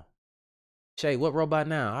now? Shay, what robot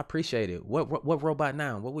now? I appreciate it. What robot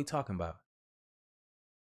now? What we talking about?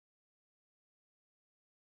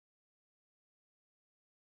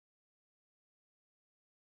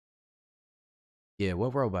 Yeah,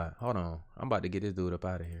 what robot? Hold on. I'm about to get this dude up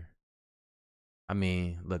out of here. I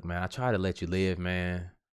mean, look, man, I try to let you live,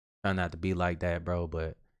 man. Try not to be like that, bro,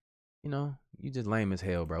 but you just lame as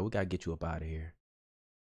hell, bro. We gotta get you up out of here.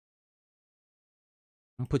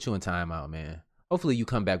 I'm gonna put you in timeout, man. Hopefully you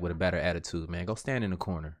come back with a better attitude, man. Go stand in the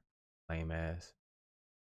corner, lame ass.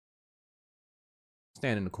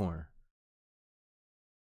 Stand in the corner.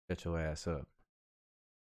 Shut your ass up.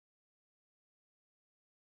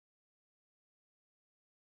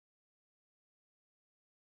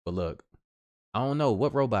 But look, I don't know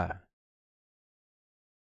what robot.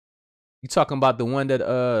 You talking about the one that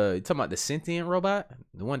you talking about the sentient robot?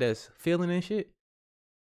 The one that's feeling and shit?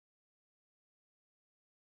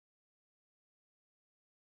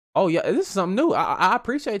 Oh yeah, this is something new. I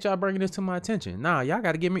appreciate y'all bringing this to my attention. Nah, y'all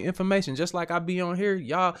got to give me information. Just like I be on here,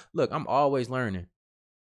 y'all. Look, I'm always learning.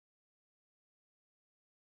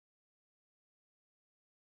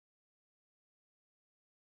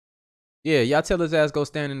 Yeah, y'all tell his ass go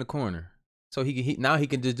stand in the corner, so now he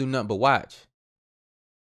can just do nothing but watch.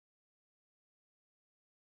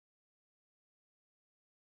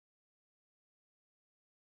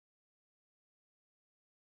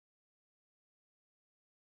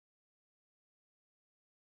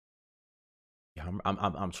 Yeah,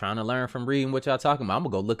 I'm trying to learn from reading what y'all talking about. I'm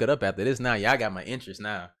gonna go look it up after this. Now y'all got my interest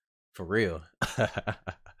now, for real.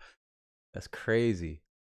 That's crazy.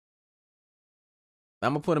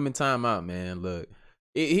 I'm gonna put him in timeout, man. Look,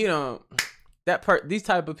 he don't. These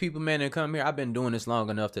type of people, man, that come here. I've been doing this long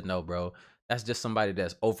enough to know, bro. That's just somebody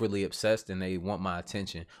that's overly obsessed and they want my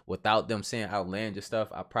attention. Without them saying outlandish stuff,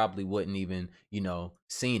 I probably wouldn't even,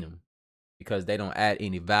 seen them, because they don't add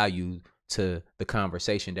any value to the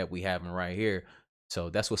conversation that we having right here. So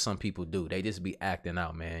that's what some people do. They just be acting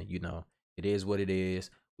out, man. It is what it is.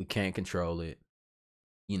 We can't control it.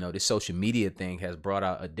 you know, this social media thing has brought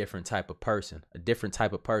out a different type of person,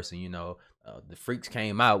 you know. The freaks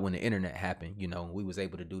came out when the internet happened, you know, we was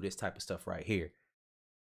able to do this type of stuff right here.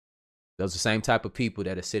 Those are the same type of people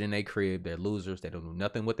that are sitting in their crib, they're losers, they don't do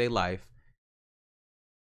nothing with their life,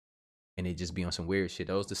 and they just be on some weird shit.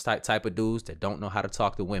 Those are the type of dudes that don't know how to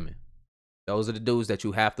talk to women. Those are the dudes that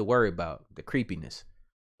you have to worry about, the creepiness.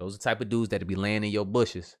 Those are the type of dudes that be laying in your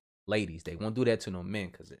bushes. Ladies, they won't do that to no men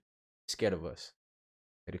because they're scared of us.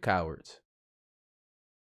 They're the cowards.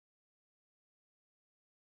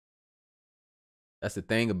 That's the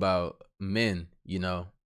thing about men, you know.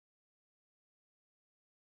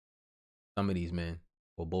 Some of these men,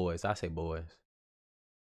 or boys, I say boys,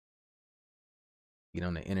 get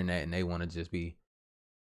on the internet and they want to just be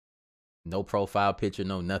no profile picture,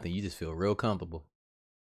 no nothing. You just feel real comfortable.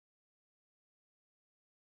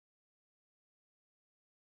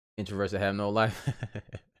 Introverts that have no life.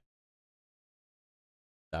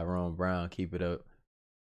 Tyrone Brown, keep it up.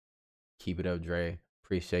 Keep it up, Dre.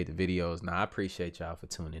 Appreciate the videos. Nah, I appreciate y'all for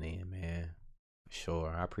tuning in, man. For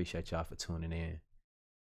sure. I appreciate y'all for tuning in.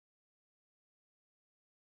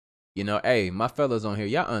 You know, hey, my fellas on here,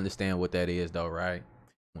 y'all understand what that is though, right?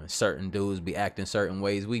 When certain dudes be acting certain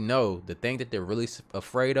ways, we know the thing that they're really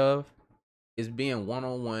afraid of is being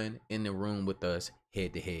one-on-one in the room with us,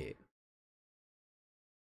 head to head.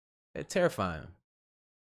 It's terrifying.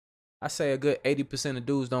 I say a good 80% of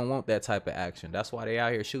dudes don't want that type of action. That's why they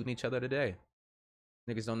out here shooting each other today.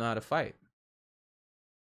 Niggas don't know how to fight.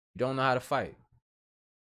 You don't know how to fight.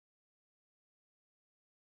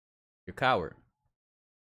 You're a coward.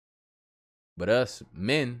 But us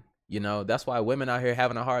men, you know, that's why women out here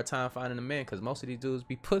having a hard time finding a man, because most of these dudes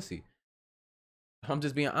be pussy. I'm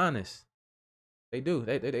just being honest. They do.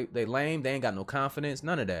 They lame. They ain't got no confidence.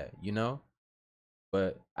 None of that, you know.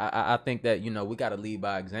 But I think that, you know, we got to lead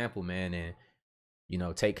by example, man, and, you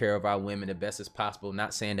know, take care of our women the best as possible.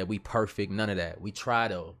 Not saying that we perfect. None of that. We try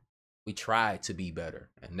though. We try to be better,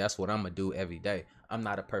 and that's what I'm gonna do every day. I'm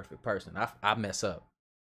not a perfect person. I mess up.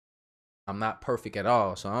 I'm not perfect at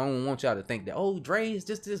all, so I don't want y'all to think that, oh, Dre is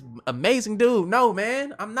just this amazing dude. No,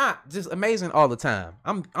 man, I'm not just amazing all the time.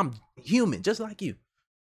 I'm human, just like you.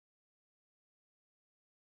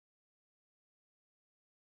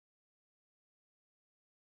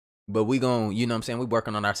 But we gon', you know what I'm saying, we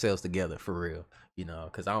working on ourselves together for real, you know,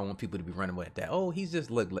 because I don't want people to be running with that. Oh, he's just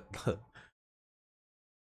look.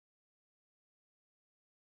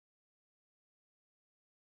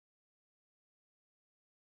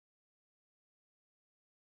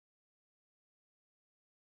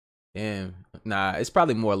 Damn, nah, it's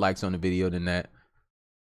probably more likes on the video than that.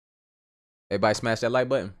 Everybody smash that like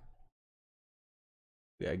button.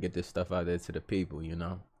 We gotta get this stuff out there to the people, you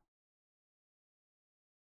know.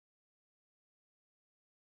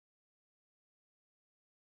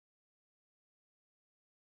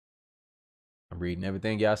 I'm reading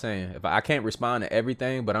everything y'all saying. If I can't respond to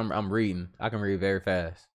everything, but I'm reading. I can read very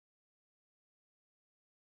fast.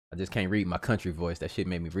 I just can't read my country voice. That shit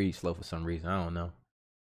made me read slow for some reason. I don't know.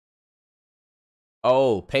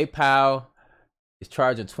 Oh, PayPal is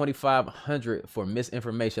charging $2,500 for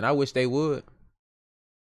misinformation. I wish they would.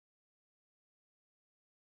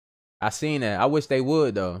 I seen that. I wish they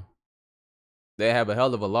would though. They have a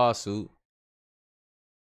hell of a lawsuit.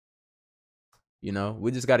 You know,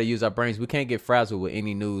 we just got to use our brains. We can't get frazzled with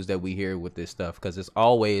any news that we hear with this stuff, because it's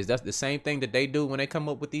always, that's the same thing that they do when they come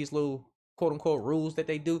up with these little quote unquote rules that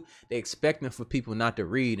they do. They expecting for people not to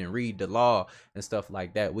read and read the law and stuff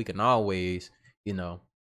like that. We can always, you know,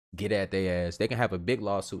 get at their ass. They can have a big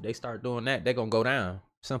lawsuit. They start doing that, they're gonna go down.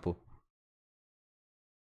 Simple.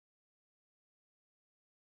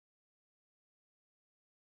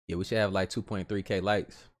 Yeah, we should have like 2.3K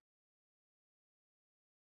likes.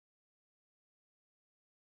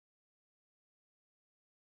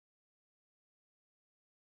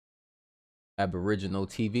 Aboriginal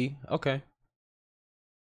TV. Okay.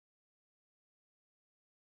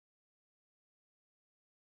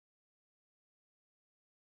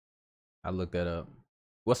 I looked that up.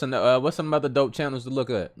 What's some other dope channels to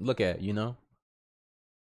look at, you know?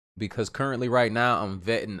 Because currently right now I'm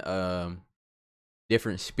vetting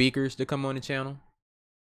different speakers to come on the channel.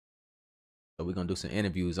 So we're gonna do some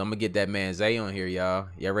interviews. I'm gonna get that man Zay on here, y'all.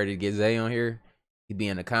 Y'all ready to get Zay on here? He be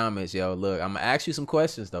in the comments, yo. Look, I'm gonna ask you some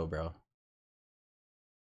questions though, bro.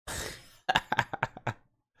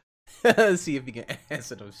 See if he can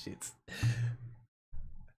answer those shits.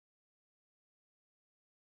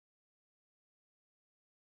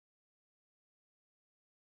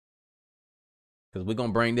 Cause we're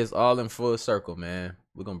gonna bring this all in full circle, man.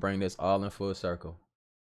 We're gonna bring this all in full circle.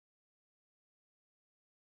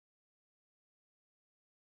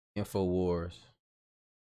 InfoWars.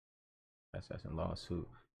 That's a lawsuit.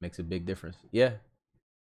 Makes a big difference. Yeah.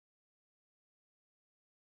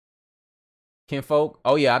 Kinfolk.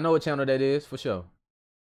 Oh yeah, I know what channel that is for sure.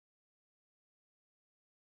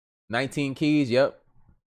 19 keys. Yep.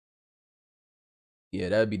 Yeah,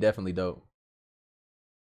 that'd be definitely dope.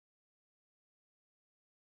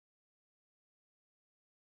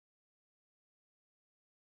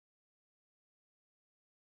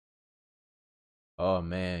 Oh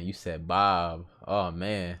man, you said Bob. Oh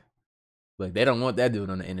man. Look, they don't want that dude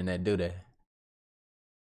on the internet, do they?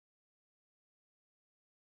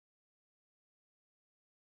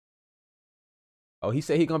 Oh, he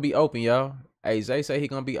said he gonna be open, y'all. Hey, Zay say he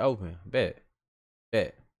gonna be open. Bet.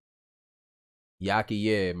 Bet. Yaki,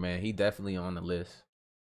 yeah, man. He definitely on the list.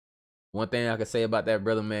 One thing I can say about that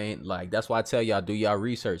brother, man, like that's why I tell y'all do y'all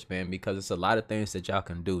research, man, because it's a lot of things that y'all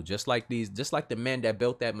can do. Just like the men that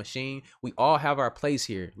built that machine, we all have our place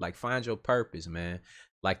here. Like find your purpose, man.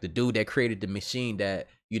 Like the dude that created the machine that,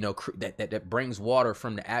 you know, that brings water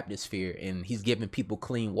from the atmosphere and he's giving people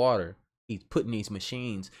clean water. He's putting these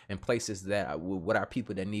machines in places that with our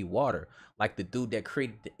people that need water. Like the dude that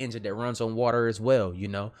created the engine that runs on water as well, you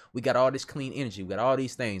know. We got all this clean energy. We got all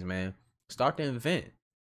these things, man. Start to invent.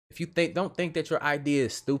 If you don't think that your idea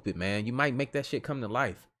is stupid, man, you might make that shit come to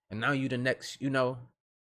life. And now you the next, you know,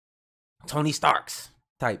 Tony Starks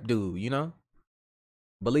type dude, you know?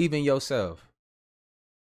 Believe in yourself.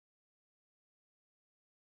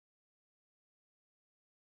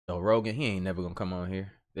 So Rogan, he ain't never gonna come on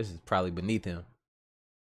here. This is probably beneath him.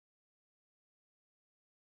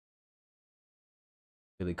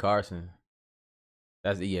 Billy Carson.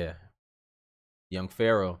 That's yeah. Young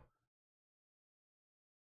Pharaoh.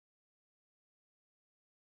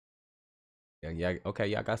 Yeah, okay,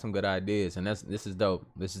 y'all got some good ideas, and this is dope.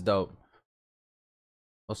 This is dope.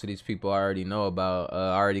 Most of these people I already know about.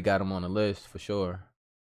 I already got them on the list for sure.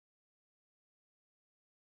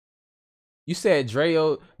 You said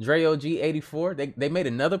Dreo G84. They made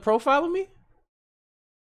another profile of me.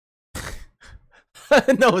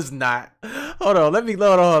 No, it's not. Hold on. Let me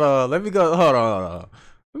hold on. Let me go. Hold on.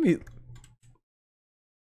 Let me.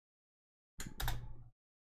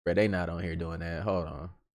 Bro, they not on here doing that. Hold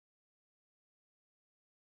on.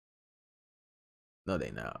 No,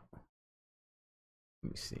 they not.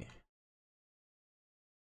 Let me see.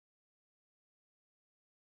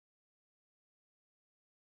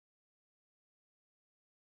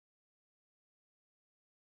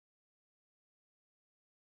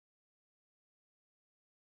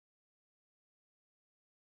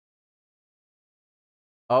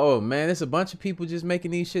 Oh man, there's a bunch of people just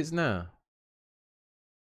making these shits now.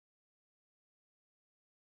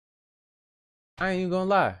 I ain't even gonna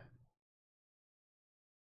lie.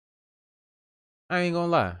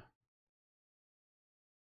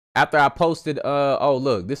 After I posted, oh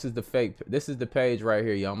look, this is the page right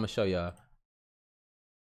here, y'all. I'm gonna show y'all.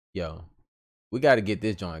 Yo, we gotta get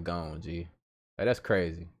this joint going, G. Hey, that's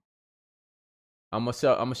crazy. I'm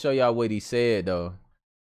gonna show y'all what he said though.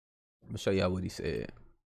 I'm gonna show y'all what he said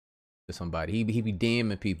to somebody. He be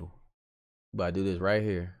DMing people. But I do this right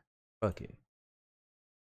here. Fuck it.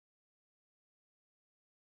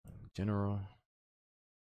 General.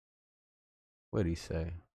 What did he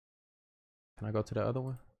say? Can I go to the other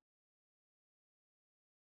one?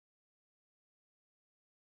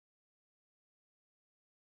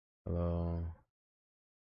 Hello.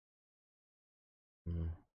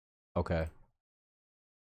 Okay.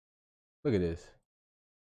 Look at this.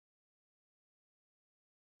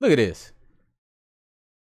 Look at this.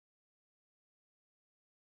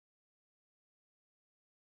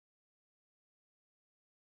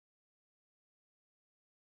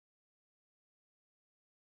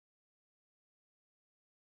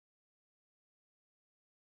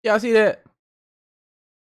 Y'all see that?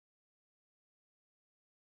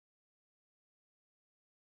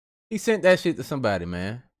 He sent that shit to somebody,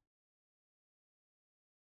 man.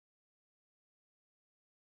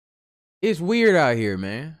 It's weird out here,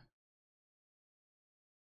 man.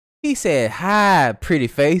 He said, "Hi, pretty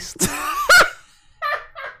face."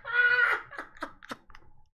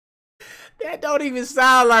 That don't even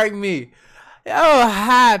sound like me. Oh,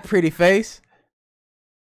 hi, pretty face.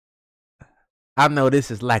 I know this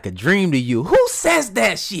is like a dream to you. Who says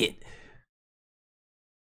that shit?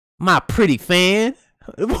 My pretty fan?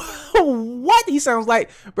 What? He sounds like,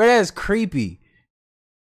 bro, that's creepy.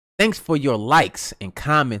 Thanks for your likes and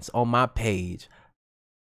comments on my page.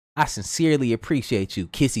 I sincerely appreciate you,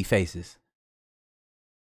 kissy faces.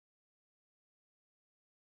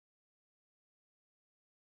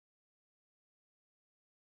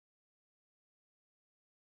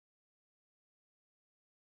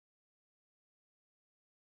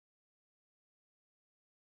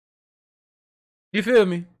 You feel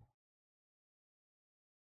me?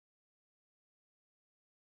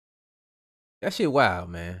 That shit wild,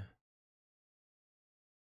 man.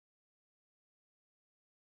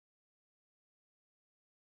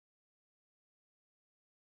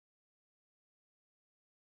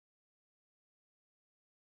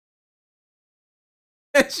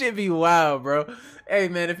 That shit be wild, bro. Hey,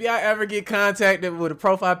 man, if y'all ever get contacted with a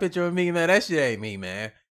profile picture of me, man, that shit ain't me,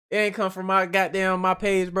 man. It ain't come from my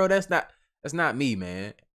page, bro. That's not me,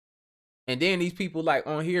 man. And then these people like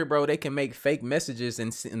on here, bro, they can make fake messages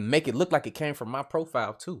and make it look like it came from my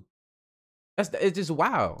profile too. It's just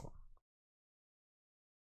wild.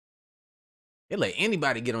 They let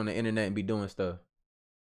anybody get on the internet and be doing stuff.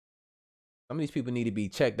 Some of these people need to be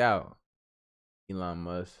checked out. Elon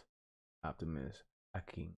Musk, Optimus,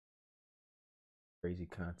 Hakeem. Crazy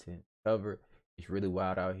content cover. It's really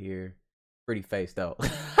wild out here. Pretty face though.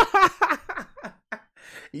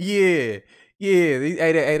 Yeah.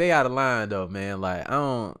 They out of line though, man. Like I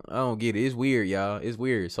don't get it. It's weird, y'all. It's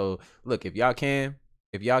weird. So look, if y'all can,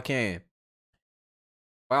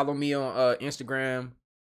 follow me on Instagram,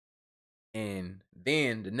 and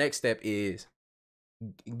then the next step is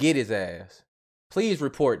get his ass. Please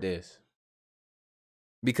report this.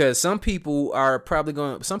 Because some people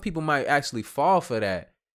might actually fall for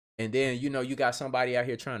that. And then, you got somebody out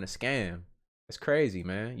here trying to scam. It's crazy,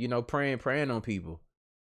 man. Preying on people.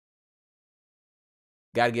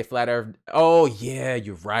 Got to get Flat Earth. Oh, yeah,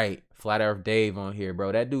 you're right. Flat Earth Dave on here,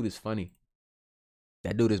 bro. That dude is funny.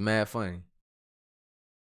 That dude is mad funny.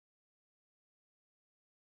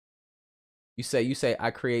 You say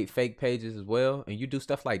I create fake pages as well, and you do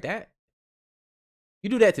stuff like that?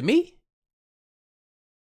 You do that to me?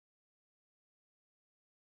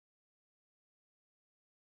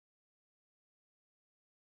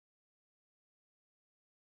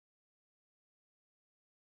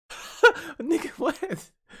 Nigga, what?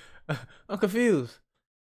 I'm confused.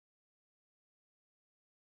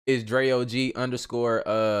 Is Dre OG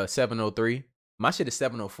 _ 703? My shit is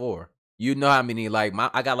 704. You know how many I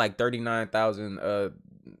got like 39,000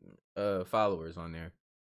 followers on there.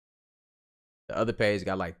 The other page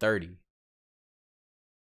got like 30.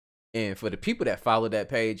 And for the people that follow that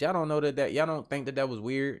page, y'all don't know that y'all don't think that was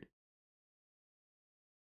weird.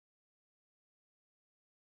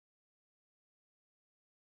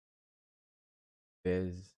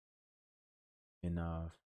 There's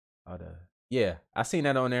enough. Yeah, I seen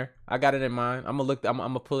that on there. I got it in mind. I'm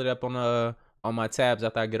gonna pull it up on my tabs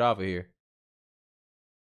after I get off of here.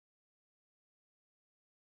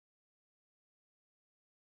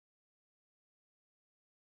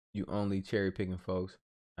 You only cherry picking folks.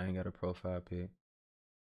 I ain't got a profile pic.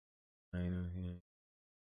 I ain't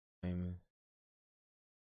famous.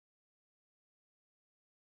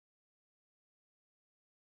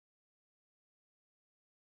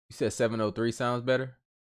 You said 703 sounds better?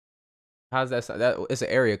 How's that sound? It's an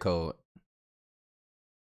area code.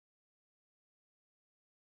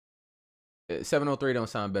 703 don't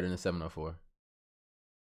sound better than 704.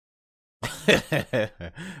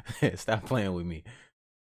 Stop playing with me.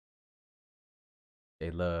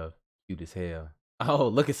 They love cute as hell. Oh,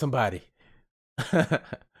 look at somebody.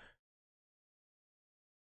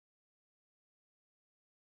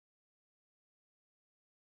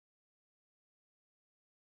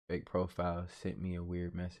 Fake profile sent me a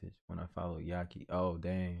weird message when I followed Yaki. Oh,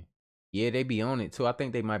 dang. Yeah, they be on it too. I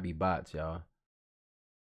think they might be bots, y'all.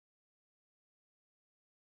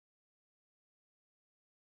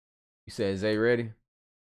 You said Zay ready?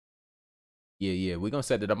 Yeah. We're gonna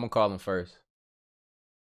set it up. I'm gonna call him first.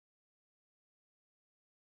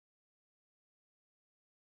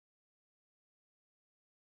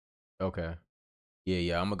 Okay.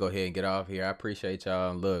 Yeah. I'm gonna go ahead and get off here. I appreciate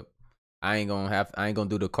y'all. Look, I ain't gonna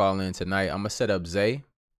do the call in tonight. I'm gonna set up Zay.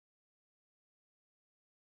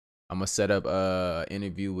 I'm gonna set up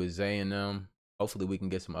interview with Zay and them. Hopefully we can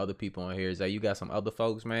get some other people on here. Zay, you got some other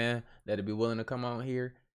folks, man, that'd be willing to come on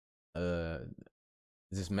here.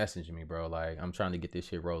 Just message me, bro. Like, I'm trying to get this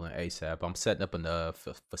shit rolling ASAP. I'm setting up a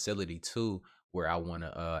facility too where I want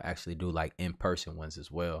to actually do like in-person ones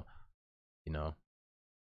as well.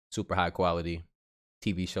 Super high quality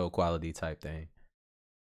TV show quality type thing.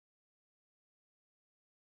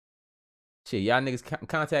 Shit, y'all niggas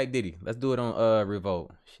contact Diddy. Let's do it on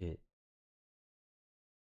Revolt. Shit.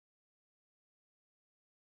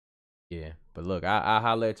 Yeah, but look, I'll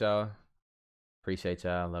holler at y'all. Appreciate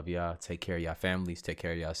y'all. Love y'all. Take care of y'all families. Take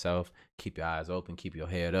care of yourself. Keep your eyes open. Keep your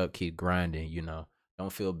head up. Keep grinding.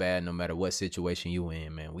 Don't feel bad no matter what situation you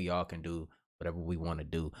in, man. We all can do whatever we want to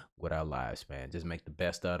do with our lives, man. Just make the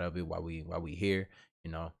best out of it while we here.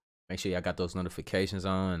 Make sure y'all got those notifications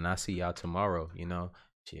on, and I'll see y'all tomorrow. You know,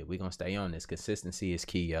 shit, we gonna stay on this. Consistency is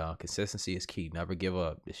key, y'all. Consistency is key. Never give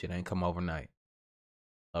up. This shit ain't come overnight.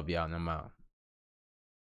 Love y'all, and I'm out.